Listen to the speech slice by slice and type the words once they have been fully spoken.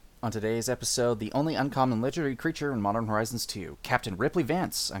On today's episode, the only uncommon legendary creature in Modern Horizons 2, Captain Ripley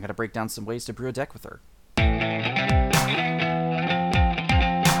Vance. I'm going to break down some ways to brew a deck with her.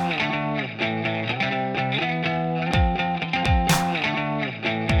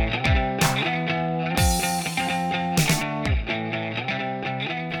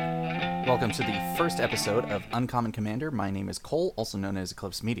 Welcome to the first episode of Uncommon Commander. My name is Cole, also known as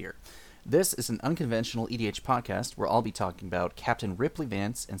Eclipse Meteor. This is an unconventional EDH podcast where I'll be talking about Captain Ripley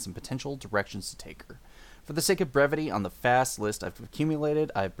Vance and some potential directions to take her. For the sake of brevity, on the fast list I've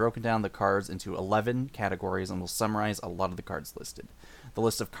accumulated, I've broken down the cards into 11 categories and will summarize a lot of the cards listed. The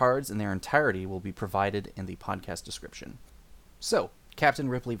list of cards in their entirety will be provided in the podcast description. So, Captain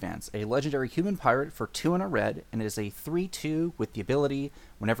Ripley Vance, a legendary human pirate for 2 and a red, and it is a 3/2 with the ability,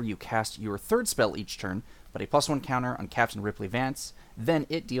 whenever you cast your third spell each turn, but a +1 counter on Captain Ripley Vance, then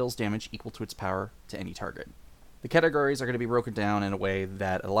it deals damage equal to its power to any target. The categories are going to be broken down in a way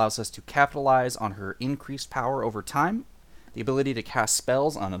that allows us to capitalize on her increased power over time, the ability to cast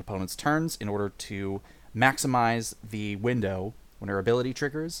spells on an opponent's turns in order to maximize the window when her ability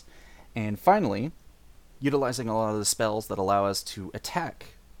triggers, and finally, utilizing a lot of the spells that allow us to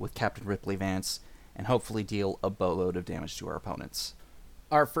attack with Captain Ripley Vance and hopefully deal a boatload of damage to our opponents.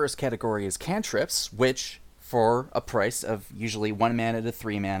 Our first category is cantrips, which, for a price of usually 1 mana to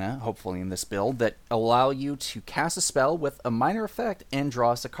 3 mana, hopefully in this build, that allow you to cast a spell with a minor effect and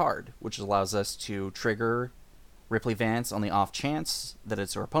draw us a card, which allows us to trigger Ripley Vance on the off chance that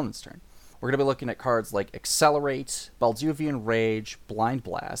it's our opponent's turn. We're going to be looking at cards like Accelerate, Balduvian Rage, Blind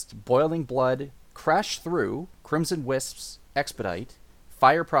Blast, Boiling Blood, Crash Through, Crimson Wisps, Expedite,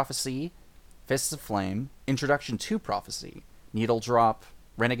 Fire Prophecy, Fists of Flame, Introduction to Prophecy, Needle Drop,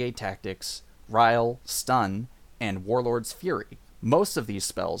 Renegade Tactics, Rile, Stun, and Warlord's Fury. Most of these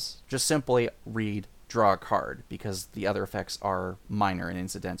spells just simply read draw a card, because the other effects are minor and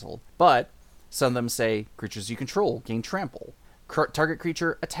incidental. But some of them say creatures you control gain trample. Target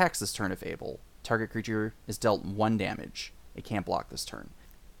creature attacks this turn if able. Target creature is dealt 1 damage. It can't block this turn.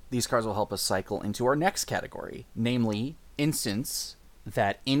 These cards will help us cycle into our next category, namely instants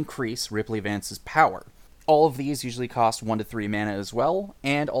that increase Ripley Vance's power. All of these usually cost 1 to 3 mana as well,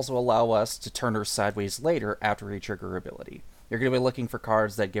 and also allow us to turn her sideways later after a trigger ability. You're going to be looking for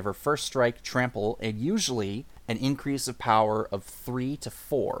cards that give her first strike, trample, and usually an increase of power of 3 to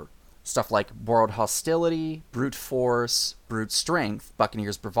 4. Stuff like Borrowed Hostility, Brute Force, Brute Strength,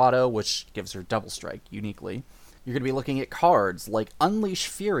 Buccaneer's Bravado, which gives her double strike uniquely. You're going to be looking at cards like Unleash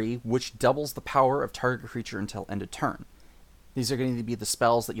Fury, which doubles the power of target creature until end of turn. These are going to be the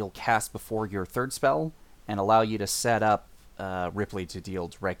spells that you'll cast before your third spell, and allow you to set up Ripley to deal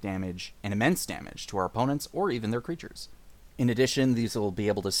direct damage and immense damage to our opponents or even their creatures. In addition, these will be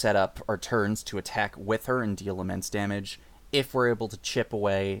able to set up our turns to attack with her and deal immense damage if we're able to chip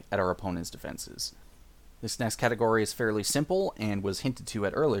away at our opponent's defenses. This next category is fairly simple and was hinted to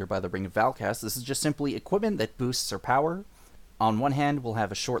at earlier by the Ring of Valcast. This is just simply equipment that boosts her power. On one hand, we'll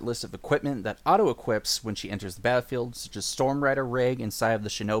have a short list of equipment that auto-equips when she enters the battlefield, such as Stormrider Rig and Sai of the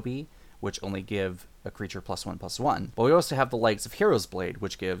Shinobi, which only give a creature +1/+1. But we also have the likes of Hero's Blade,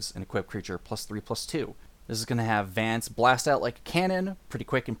 which gives an equipped creature +3/+2. This is going to have Vance blast out like a cannon, pretty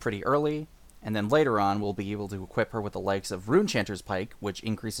quick and pretty early, and then later on we'll be able to equip her with the likes of Runechanter's Pike, which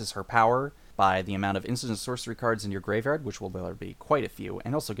increases her power by the amount of instant and sorcery cards in your graveyard, which will be quite a few,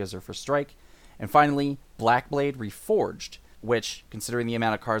 and also gives her first strike. And finally, Blackblade Reforged, which, considering the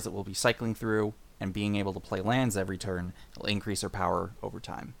amount of cards that we'll be cycling through and being able to play lands every turn, will increase her power over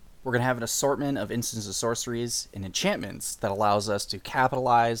time. We're going to have an assortment of instants of sorceries and enchantments that allows us to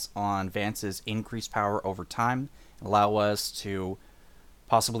capitalize on Vance's increased power over time, and allow us to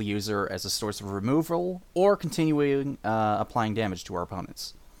possibly use her as a source of removal or continuing applying damage to our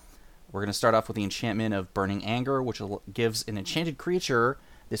opponents. We're going to start off with the enchantment of Burning Anger, which gives an enchanted creature.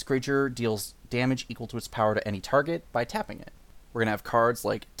 This creature deals damage equal to its power to any target by tapping it. We're going to have cards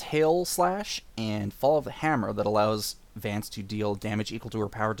like Tail Slash and Fall of the Hammer that allows Vance to deal damage equal to her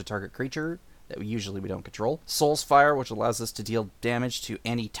power to target creature that we don't control. Soul's Fire, which allows us to deal damage to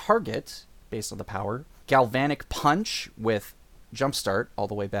any target based on the power. Galvanic Punch with Jumpstart, all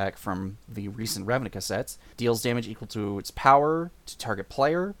the way back from the recent Ravnica sets, deals damage equal to its power to target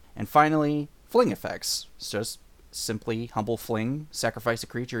player. And finally, Fling effects. It's just simply Humble Fling, sacrifice a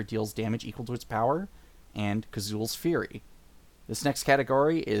creature, deals damage equal to its power, and Kazul's Fury. This next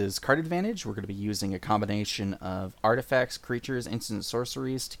category is card advantage. We're going to be using a combination of artifacts, creatures, instant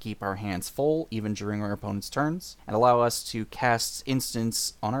sorceries to keep our hands full even during our opponent's turns, and allow us to cast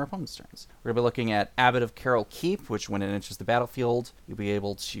instants on our opponent's turns. We're going to be looking at Abbot of Carol Keep, which when it enters the battlefield, you'll be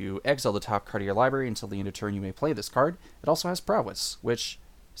able to exile the top card of your library until the end of turn you may play this card. It also has Prowess, which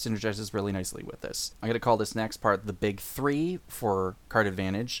synergizes really nicely with this. I'm going to call this next part the big three for card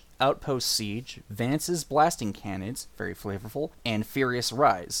advantage: Outpost Siege, Vance's Blasting Cannons, very flavorful, and Furious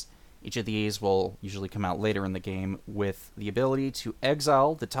Rise. Each of these will usually come out later in the game with the ability to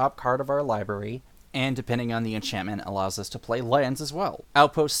exile the top card of our library, and depending on the enchantment, allows us to play lands as well.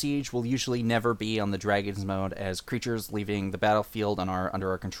 Outpost Siege will usually never be on the Dragons mode, as creatures leaving the battlefield under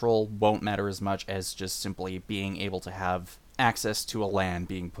our control won't matter as much as just simply being able to have access to a land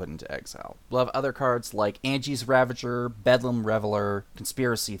being put into exile. We'll have other cards like Angie's Ravager, Bedlam Reveler,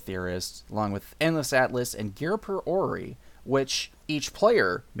 Conspiracy Theorist, along with Endless Atlas and Ghirapur Orrery, which each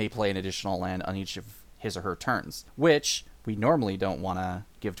player may play an additional land on each of his or her turns, which we normally don't want to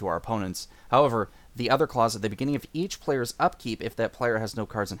give to our opponents. However, the other clause at the beginning of each player's upkeep, if that player has no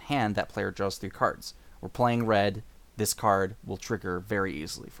cards in hand, that player draws 3 cards. We're playing red, this card will trigger very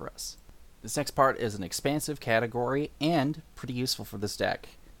easily for us. This next part is an expansive category and pretty useful for this deck.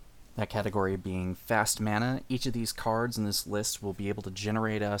 That category being fast mana. Each of these cards in this list will be able to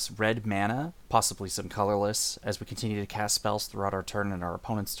generate us red mana, possibly some colorless, as we continue to cast spells throughout our turn and our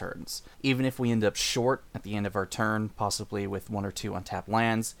opponent's turns. Even if we end up short at the end of our turn, possibly with 1 or 2 untapped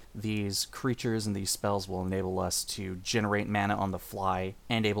lands, these creatures and these spells will enable us to generate mana on the fly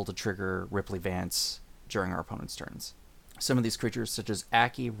and able to trigger Ripley Vance during our opponent's turns. Some of these creatures, such as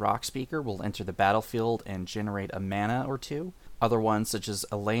Aki Rockspeaker, will enter the battlefield and generate a mana or 2. Other ones, such as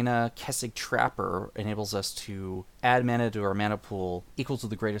Elena Kessig Trapper, enables us to add mana to our mana pool equal to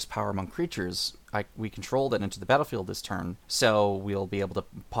the greatest power among creatures we control that enter the battlefield this turn. So we'll be able to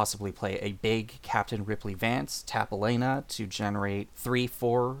possibly play a big Captain Ripley Vance, tap Elena to generate 3,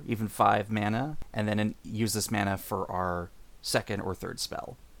 4, even 5 mana, and then use this mana for our second or third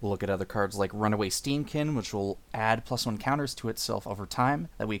spell. We'll look at other cards like Runaway Steamkin, which will add +1 counters to itself over time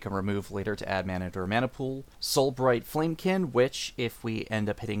that we can remove later to add mana to our mana pool. Soulbright Flamekin, which, if we end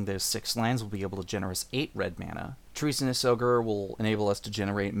up hitting those 6 lands, will be able to generate us 8 red mana. Treasonous Ogre will enable us to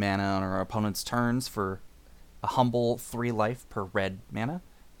generate mana on our opponent's turns for a humble 3 life per red mana.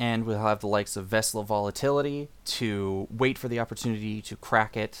 And we'll have the likes of Vessel of Volatility to wait for the opportunity to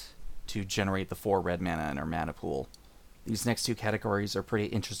crack it to generate the 4 red mana in our mana pool. These next 2 categories are pretty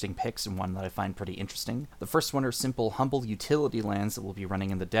interesting picks, and one that I find pretty interesting. The first one are simple, humble utility lands that will be running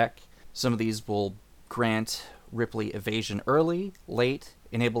in the deck. Some of these will grant Ripley evasion early, late,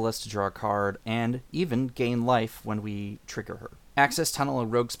 enable us to draw a card, and even gain life when we trigger her. Access Tunnel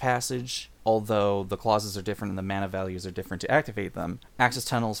and Rogue's Passage, although the clauses are different and the mana values are different to activate them. Access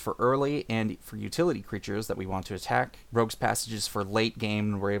Tunnels for early and for utility creatures that we want to attack. Rogue's Passage is for late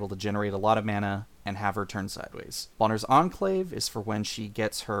game when we're able to generate a lot of mana and have her turn sideways. Bonner's Enclave is for when she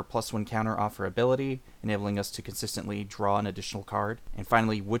gets her +1 counter off her ability, enabling us to consistently draw an additional card. And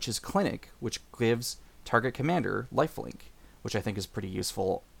finally, Witch's Clinic, which gives target commander lifelink, which I think is pretty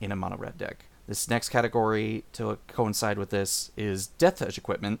useful in a mono-red deck. This next category to coincide with this is Death Touch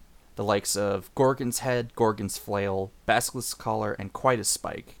equipment, the likes of Gorgon's Head, Gorgon's Flail, Basilisk's Collar, and Quietus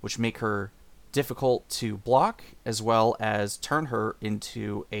Spike, which make her difficult to block, as well as turn her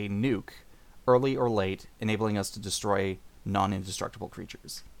into a nuke early or late, enabling us to destroy non-indestructible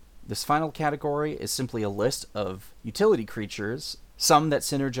creatures. This final category is simply a list of utility creatures, some that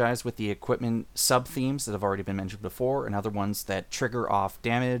synergize with the equipment sub-themes that have already been mentioned before, and other ones that trigger off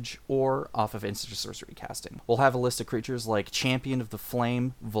damage or off of instant sorcery casting. We'll have a list of creatures like Champion of the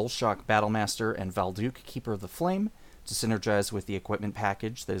Flame, Volshock Battlemaster, and Valduk, Keeper of the Flame, to synergize with the equipment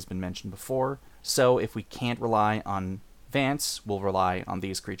package that has been mentioned before. So if we can't rely on Vance, we'll rely on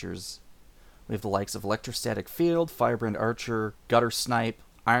these creatures. We have the likes of Electrostatic Field, Firebrand Archer, Gutter Snipe,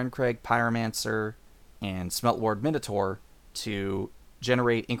 Ironcrag Pyromancer, and Smeltward Minotaur to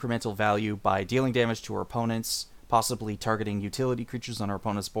generate incremental value by dealing damage to our opponents, possibly targeting utility creatures on our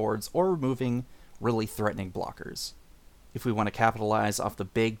opponent's boards, or removing really threatening blockers. If we want to capitalize off the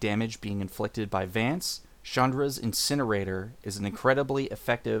big damage being inflicted by Vance, Chandra's Incinerator is an incredibly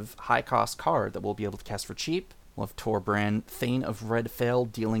effective high-cost card that we'll be able to cast for cheap. We'll have Torbrand, Thane of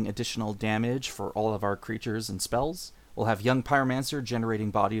Redfell, dealing additional damage for all of our creatures and spells. We'll have Young Pyromancer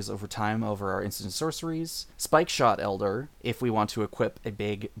generating bodies over time over our instant sorceries. Spike Shot Elder, if we want to equip a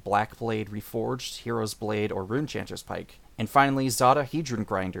big Black Blade Reforged, Hero's Blade, or Runechanter's Pike. And finally, Zada Hedron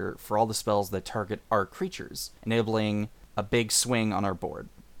Grinder for all the spells that target our creatures, enabling a big swing on our board.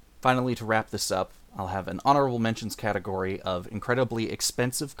 Finally, to wrap this up, I'll have an honorable mentions category of incredibly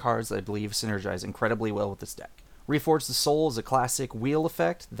expensive cards that I believe synergize incredibly well with this deck. Reforge the Soul is a classic wheel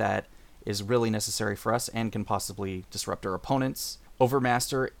effect that is really necessary for us and can possibly disrupt our opponents.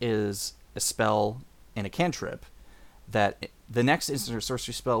 Overmaster is a spell and a cantrip that the next instant or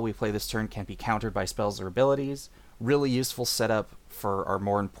sorcery spell we play this turn can be countered by spells or abilities. Really useful setup for our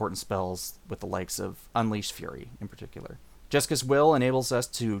more important spells with the likes of Unleash Fury in particular. Jessica's Will enables us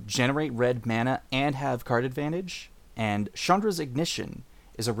to generate red mana and have card advantage, and Chandra's Ignition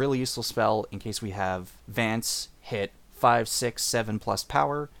is a really useful spell in case we have Vance hit 5, 6, 7 plus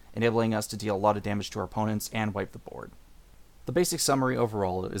power, enabling us to deal a lot of damage to our opponents and wipe the board. The basic summary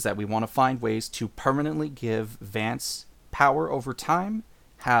overall is that we want to find ways to permanently give Vance power over time,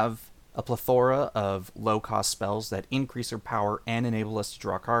 have a plethora of low-cost spells that increase her power and enable us to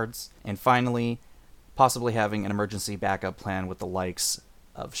draw cards, and finally, possibly having an emergency backup plan with the likes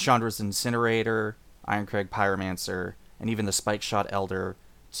of Chandra's Incinerator, Ironcrag Pyromancer, and even the Spike Shot Elder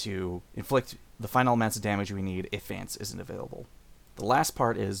to inflict the final amounts of damage we need if Vance isn't available. The last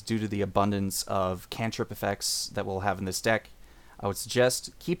part is due to the abundance of cantrip effects that we'll have in this deck, I would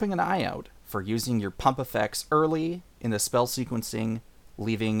suggest keeping an eye out for using your pump effects early in the spell sequencing,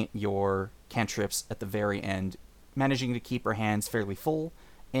 leaving your cantrips at the very end, managing to keep our hands fairly full,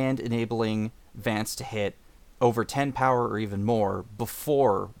 and enabling Vance to hit over 10 power or even more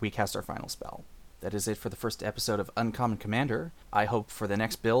before we cast our final spell. That is it for the first episode of Uncommon Commander. I hope for the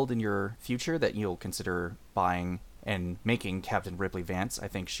next build in your future that you'll consider buying and making Captain Ripley Vance. I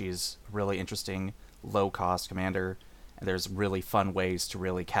think she's a really interesting, low-cost commander, and there's really fun ways to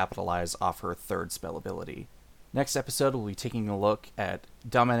really capitalize off her third spell ability. Next episode, we'll be taking a look at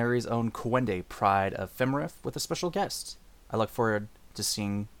Dominari's own Kuwende, Pride of Femeref, with a special guest. I look forward to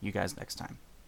seeing you guys next time.